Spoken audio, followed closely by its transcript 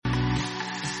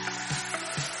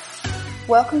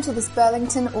Welcome to this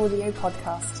Burlington audio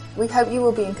podcast. We hope you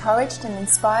will be encouraged and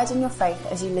inspired in your faith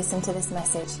as you listen to this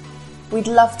message. We'd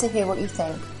love to hear what you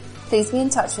think. Please be in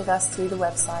touch with us through the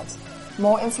website.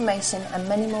 More information and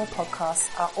many more podcasts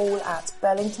are all at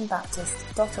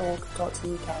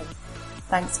burlingtonbaptist.org.uk.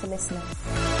 Thanks for listening.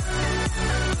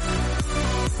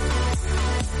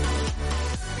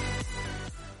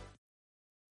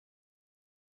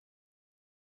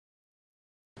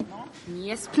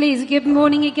 Yes, please. Good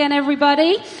morning again,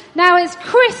 everybody. Now it's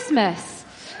Christmas,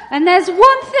 and there's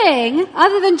one thing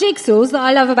other than jigsaws that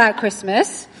I love about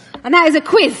Christmas, and that is a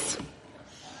quiz.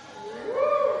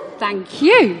 Thank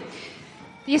you.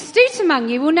 The astute among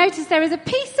you will notice there is a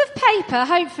piece of paper,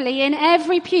 hopefully, in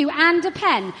every pew and a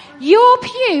pen. Your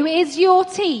pew is your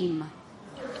team.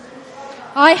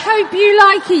 I hope you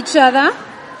like each other.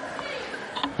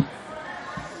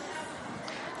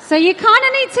 So you kind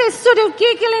of need to sort of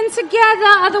giggle in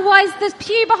together, otherwise the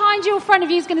pew behind you or front of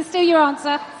you is going to steal your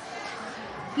answer.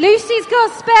 Lucy's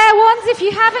got spare ones. If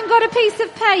you haven't got a piece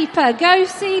of paper, go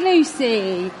see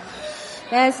Lucy.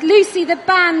 There's Lucy, the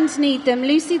band need them.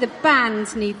 Lucy, the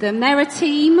band need them. They're a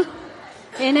team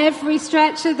in every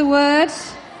stretch of the word.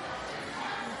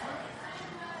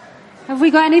 Have we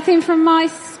got anything from my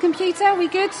computer? Are we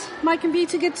good? My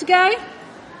computer good to go?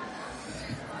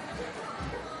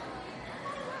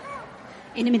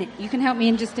 In a minute. You can help me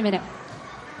in just a minute.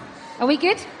 Are we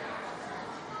good?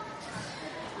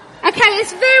 Okay,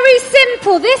 it's very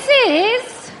simple. This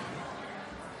is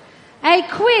a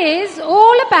quiz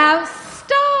all about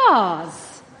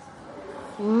stars.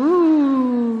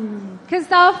 Ooh.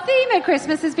 Because our theme at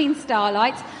Christmas has been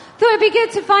starlight. Thought it'd be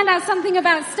good to find out something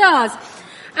about stars.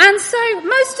 And so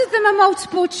most of them are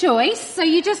multiple choice. So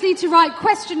you just need to write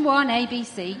question 1, A, B,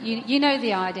 C. You know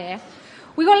the idea.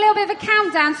 We've got a little bit of a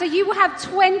countdown, so you will have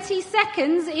 20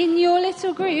 seconds in your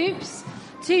little groups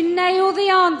to nail the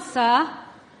answer.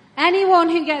 Anyone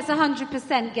who gets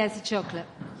 100% gets a chocolate.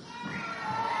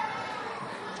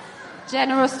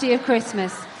 Generosity of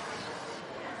Christmas.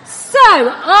 So,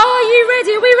 are you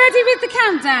ready? Are we ready with the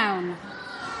countdown?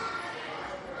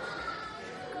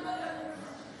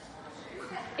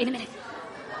 In a minute.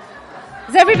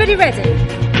 Is everybody ready?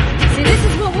 See, this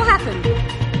is what will happen.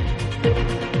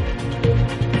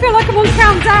 I feel like I'm on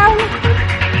countdown.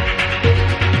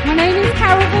 My name is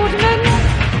Carol Vorderman.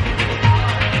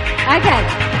 Okay.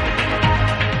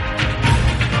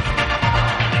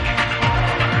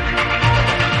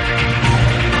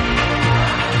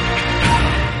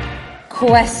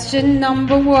 Question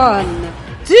number 1.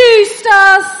 Do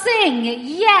stars sing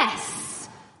yes,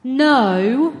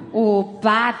 no, or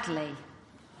badly?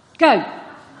 Go.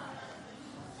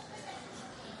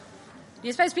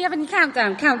 You're supposed to be having a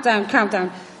countdown,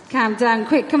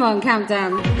 quick, come on,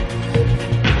 countdown.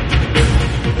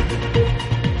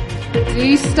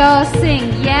 Do stars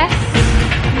sing yes,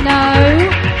 no,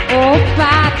 or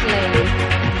badly?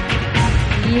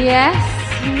 Yes,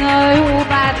 no, or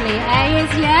badly. A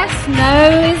is yes, no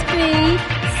is B,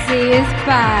 C is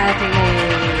badly.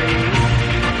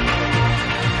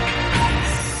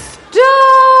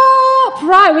 Stop!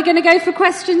 Right, we're going to go for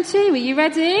question 2. Are you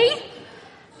ready?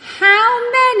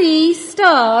 How many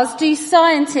stars do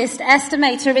scientists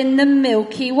estimate are in the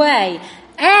Milky Way?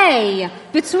 A,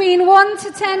 between 1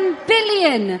 to 10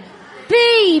 billion.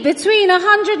 B, between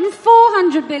 100 and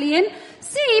 400 billion.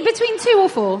 C, between 2 or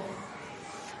 4.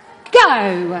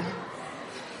 Go.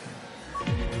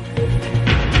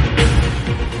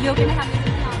 You're going to have to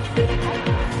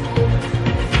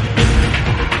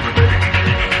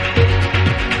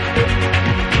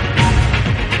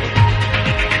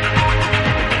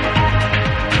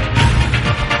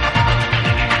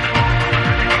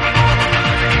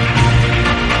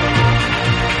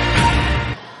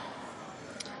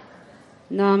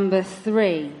Number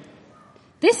 3.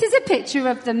 This is a picture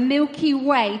of the Milky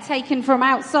Way taken from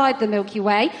outside the Milky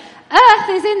Way. Earth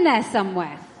is in there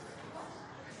somewhere.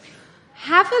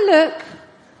 Have a look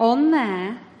on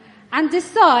there and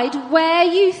decide where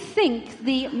you think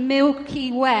the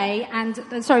Milky Way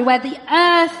where the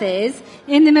Earth is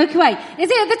in the Milky Way.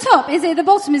 Is it at the top? Is it at the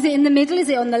bottom? Is it in the middle? Is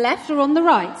it on the left or on the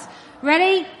right?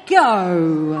 Ready?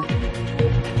 Go.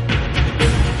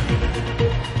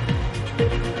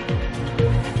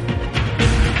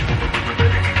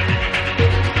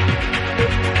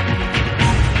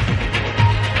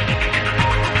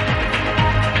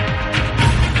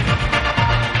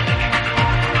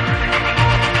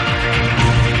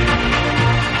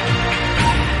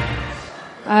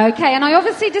 Okay, and I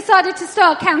obviously decided to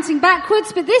start counting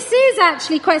backwards, but this is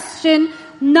actually question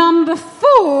number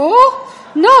 4,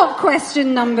 not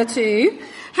question number 2.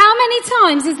 How many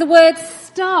times is the word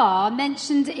star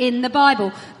mentioned in the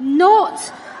Bible. Not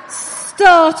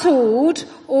startled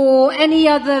or any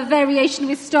other variation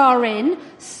with star in.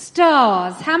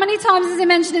 Stars. How many times is it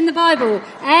mentioned in the Bible?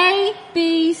 A,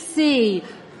 B, C.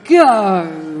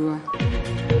 Go.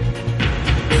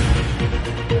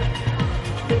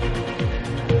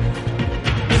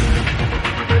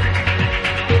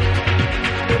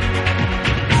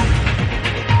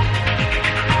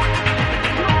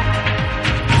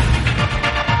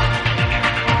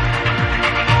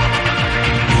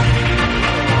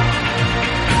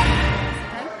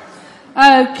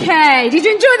 Okay, did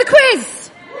you enjoy the quiz?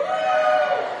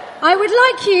 I would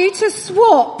like you to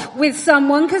swap with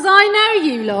someone because I know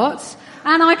you lot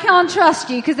and I can't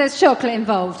trust you because there's chocolate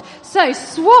involved. So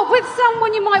swap with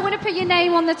someone. You might want to put your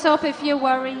name on the top if you're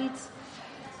worried.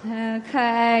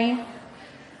 Okay.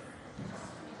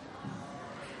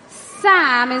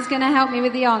 Sam is going to help me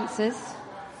with the answers.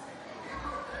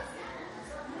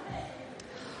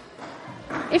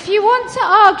 If you want to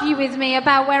argue with me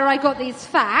about where I got these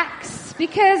facts,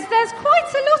 because there's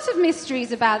quite a lot of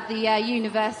mysteries about the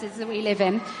universes that we live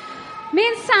in, me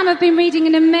and Sam have been reading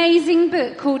an amazing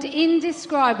book called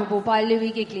Indescribable by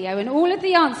Louis Giglio, and all of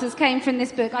the answers came from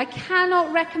this book. I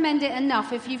cannot recommend it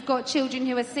enough if you've got children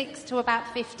who are 6 to about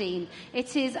 15.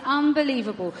 It is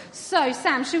unbelievable. So,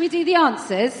 Sam, shall we do the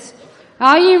answers?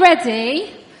 Are you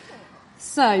ready?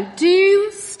 So,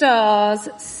 do stars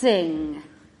sing?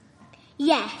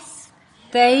 Yes.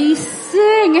 They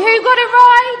sing. Who got it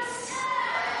right?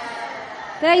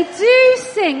 They do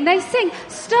sing. They sing.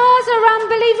 Stars are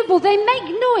unbelievable. They make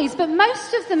noise, but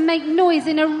most of them make noise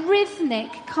in a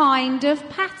rhythmic kind of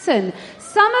pattern.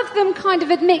 Some of them kind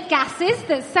of emit gases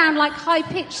that sound like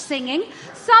high-pitched singing.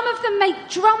 Some of them make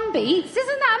drum beats.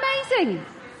 Isn't that amazing?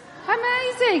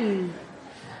 Amazing.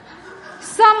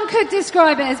 Some could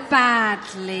describe it as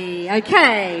badly.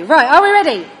 Okay, right, are we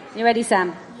ready? You ready,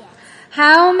 Sam?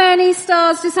 How many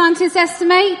stars do scientists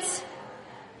estimate?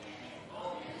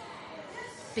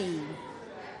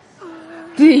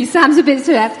 B. Sam's a bit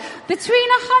too left. Between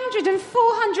 100 and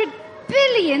 400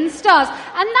 billion stars.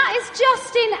 And that is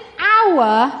just in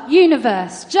our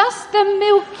universe. Just the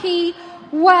Milky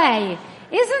Way.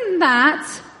 Isn't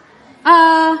that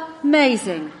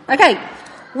amazing? Okay,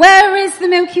 where is the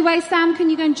Milky Way, Sam? Can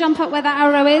you go and jump up where that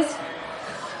arrow is?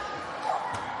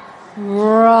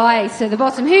 Right, so the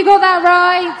bottom. Who got that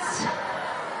right?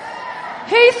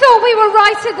 Who thought we were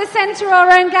right at the centre of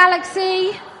our own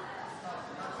galaxy?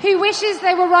 Who wishes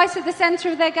they were right at the centre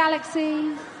of their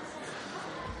galaxy?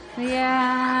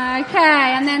 Yeah,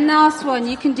 okay, and then last one.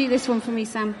 You can do this one for me,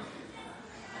 Sam.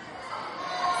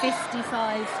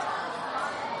 55.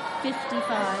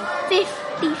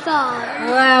 55.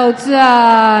 Well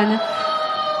done.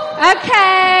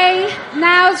 Okay,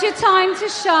 now's your time to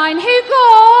shine. Who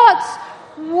got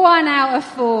 1 out of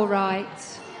 4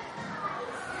 right?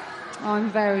 I'm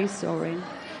very sorry.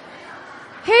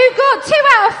 Who got 2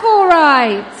 out of 4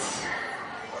 right?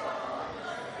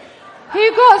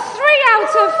 Who got 3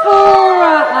 out of 4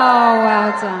 right? Oh,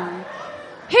 well done.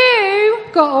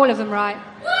 Who got all of them right?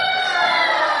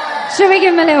 Shall we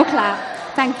give him a little clap?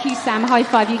 Thank you, Sam. High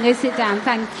five. You can go sit down.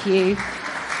 Thank you.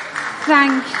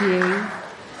 Thank you.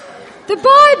 The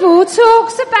Bible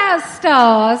talks about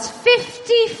stars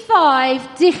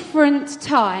 55 different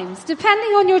times,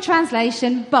 depending on your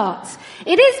translation, but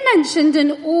it is mentioned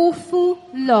an awful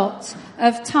lot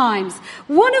of times.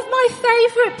 One of my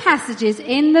favourite passages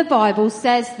in the Bible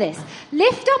says this: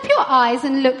 lift up your eyes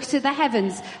and look to the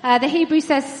heavens. The Hebrew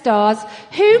says stars.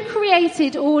 Who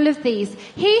created all of these?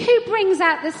 He who brings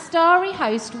out the starry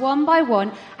host one by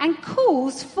one and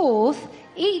calls forth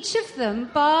each of them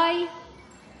by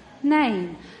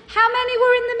name. How many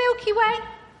were in the Milky Way?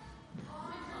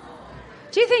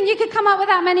 Do you think you could come up with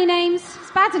that many names? It's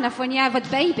bad enough when you have a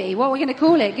baby. What are we going to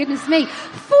call it? Goodness me.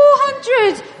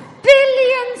 400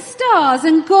 billion stars,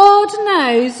 and God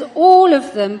knows all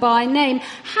of them by name.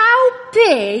 How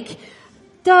big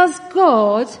does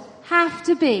God have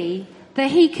to be that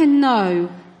he can know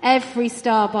every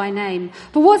star by name?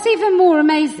 But what's even more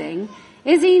amazing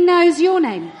is he knows your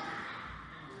name.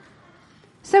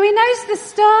 So he knows the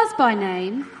stars by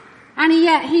name, and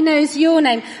yet he knows your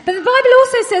name. But the Bible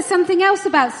also says something else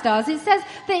about stars. It says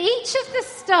that each of the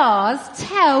stars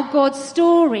tell God's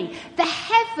story. The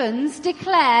heavens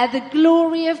declare the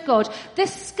glory of God. The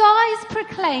skies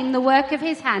proclaim the work of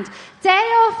his hand.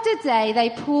 Day after day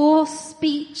they pour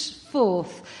speech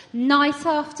forth. Night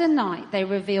after night they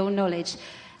reveal knowledge.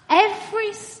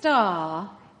 Every star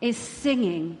is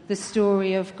singing the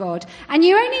story of God. And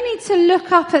you only need to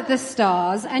look up at the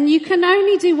stars, and you can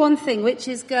only do one thing, which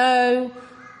is go,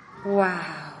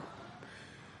 wow.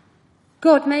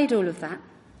 God made all of that.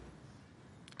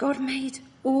 God made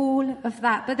all of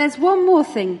that. But there's one more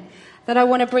thing that I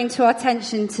want to bring to our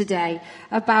attention today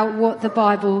about what the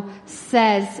Bible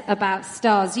says about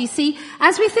stars. You see,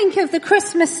 as we think of the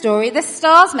Christmas story, the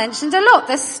star's mentioned a lot.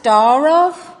 The Star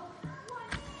of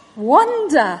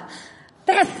Wonder,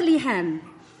 Bethlehem.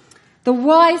 The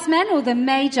wise men, or the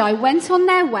Magi, went on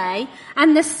their way,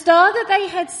 and the star that they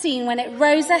had seen when it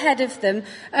rose ahead of them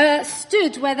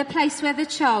stood where the place where the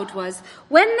child was.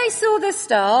 When they saw the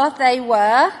star, they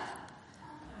were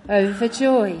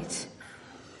overjoyed.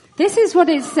 This is what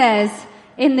it says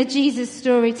in the Jesus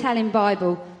Storytelling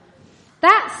Bible.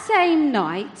 That same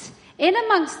night, in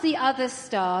amongst the other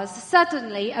stars,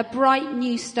 suddenly a bright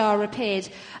new star appeared.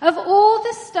 Of all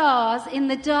the stars in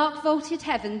the dark vaulted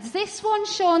heavens, this one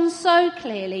shone so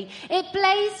clearly. It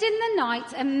blazed in the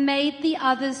night and made the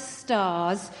other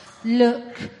stars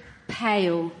look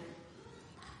pale.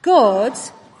 God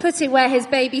put it where his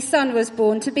baby son was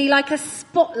born to be like a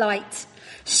spotlight,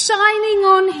 shining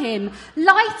on him,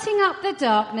 lighting up the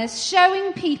darkness,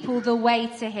 showing people the way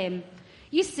to him.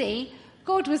 You see,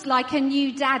 God was like a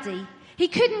new daddy. He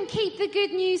couldn't keep the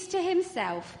good news to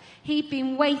himself. He'd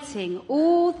been waiting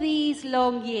all these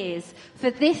long years for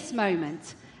this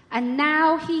moment. And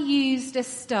now he used a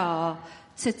star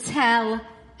to tell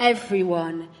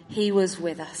everyone he was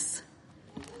with us.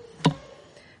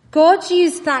 God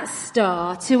used that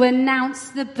star to announce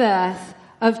the birth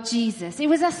of Jesus. It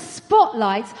was a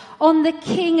spotlight on the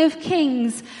King of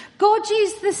Kings. God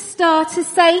used the star to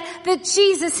say that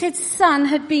Jesus, his son,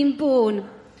 had been born.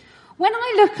 When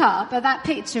I look up at that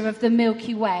picture of the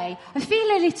Milky Way, I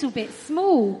feel a little bit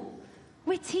small.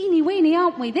 We're teeny weeny,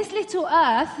 aren't we? This little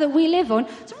earth that we live on,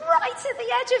 it's right at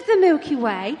the edge of the Milky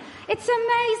Way. It's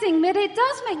amazing, but it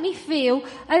does make me feel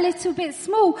a little bit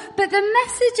small. But the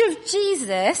message of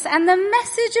Jesus and the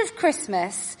message of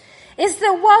Christmas is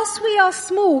that whilst we are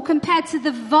small compared to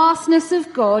the vastness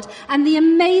of God and the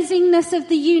amazingness of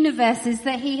the universes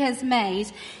that he has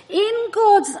made, in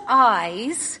God's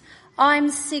eyes, I'm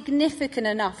significant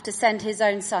enough to send his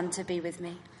own son to be with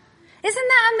me. Isn't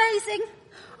that amazing?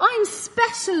 I'm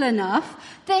special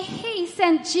enough that he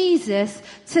sent Jesus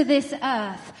to this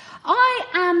earth. I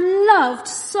am loved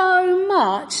so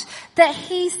much that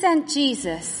he sent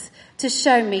Jesus to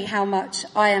show me how much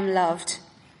I am loved.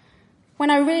 When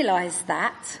I realise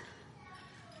that,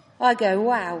 I go,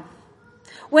 wow.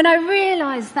 When I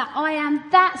realise that I am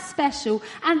that special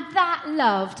and that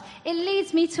loved, it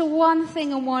leads me to one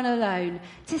thing and one alone,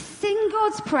 to sing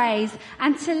God's praise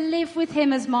and to live with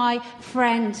him as my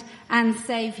friend and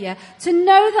saviour. To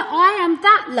know that I am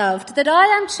that loved, that I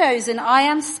am chosen, I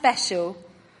am special,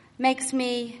 makes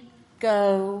me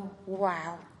go,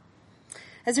 wow.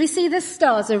 As we see the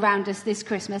stars around us this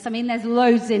Christmas, I mean, there's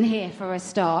loads in here for a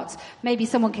start. Maybe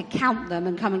someone could count them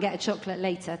and come and get a chocolate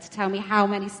later to tell me how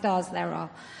many stars there are.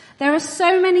 There are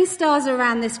so many stars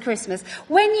around this Christmas.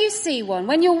 When you see one,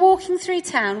 when you're walking through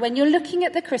town, when you're looking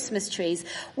at the Christmas trees,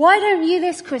 why don't you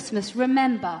this Christmas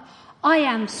remember, I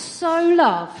am so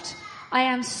loved, I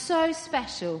am so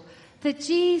special, that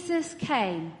Jesus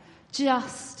came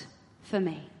just for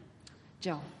me.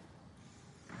 Joel.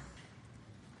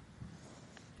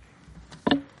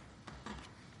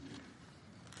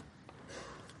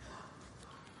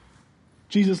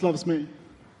 Jesus loves me.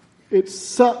 It's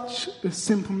such a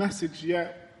simple message,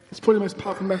 yet it's probably the most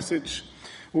powerful message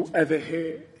we'll ever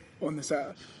hear on this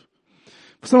earth.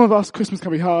 For some of us, Christmas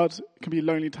can be hard, it can be a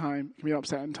lonely time, it can be an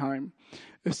upsetting time.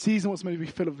 A season what's meant to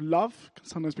be full of love can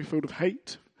sometimes be filled with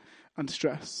hate and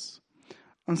stress.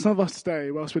 And some of us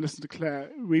today, whilst we listen to Claire,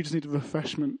 we just need a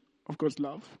refreshment of God's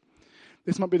love.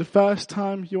 This might be the first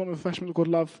time you want a refreshment of God's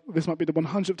love. This might be the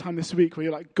 100th time this week where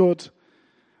you're like, God,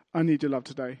 I need your love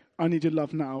today. I need your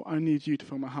love now. I need you to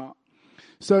fill my heart.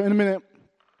 So in a minute,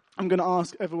 I'm going to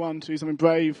ask everyone to do something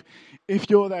brave. If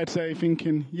you're there today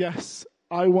thinking, yes,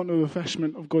 I want a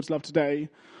refreshment of God's love today,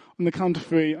 on the count of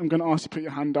 3, I'm going to ask you to put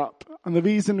your hand up. And the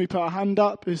reason we put our hand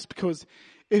up is because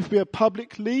if we are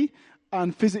publicly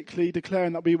and physically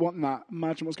declaring that we want that,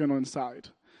 imagine what's going on inside.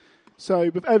 So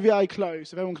with every eye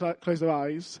closed, if everyone close their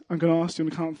eyes, I'm going to ask you on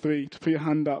the count of 3 to put your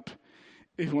hand up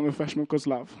if you want a refreshment of God's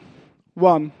love.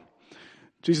 1,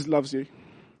 Jesus loves you.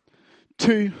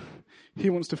 2, he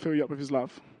wants to fill you up with his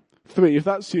love. 3, if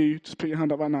that's you, just put your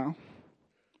hand up right now.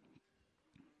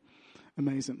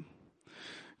 Amazing.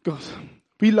 God,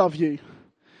 we love you.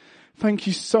 Thank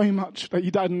you so much that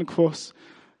you died on the cross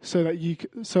thank you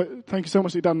so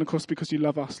much that you died on the cross because you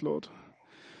love us, Lord.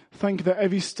 Thank you that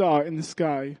every star in the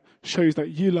sky shows that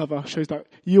you love us, shows that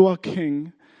you are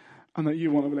King and that you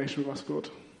want a relationship with us, Lord.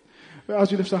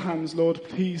 As we lift our hands, Lord,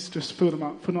 please just fill them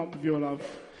up with your love.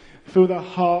 Fill their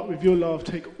heart with your love.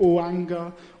 Take all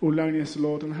anger, all loneliness,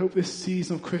 Lord. And I hope this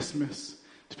season of Christmas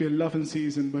to be a loving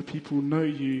season where people know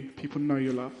you, people know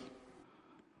your love.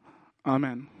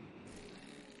 Amen.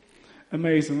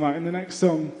 Amazing. Right, in the next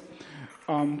song,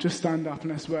 just stand up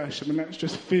and let's worship and let's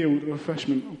just feel the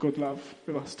refreshment of God's love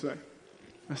with us today.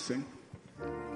 Let's sing.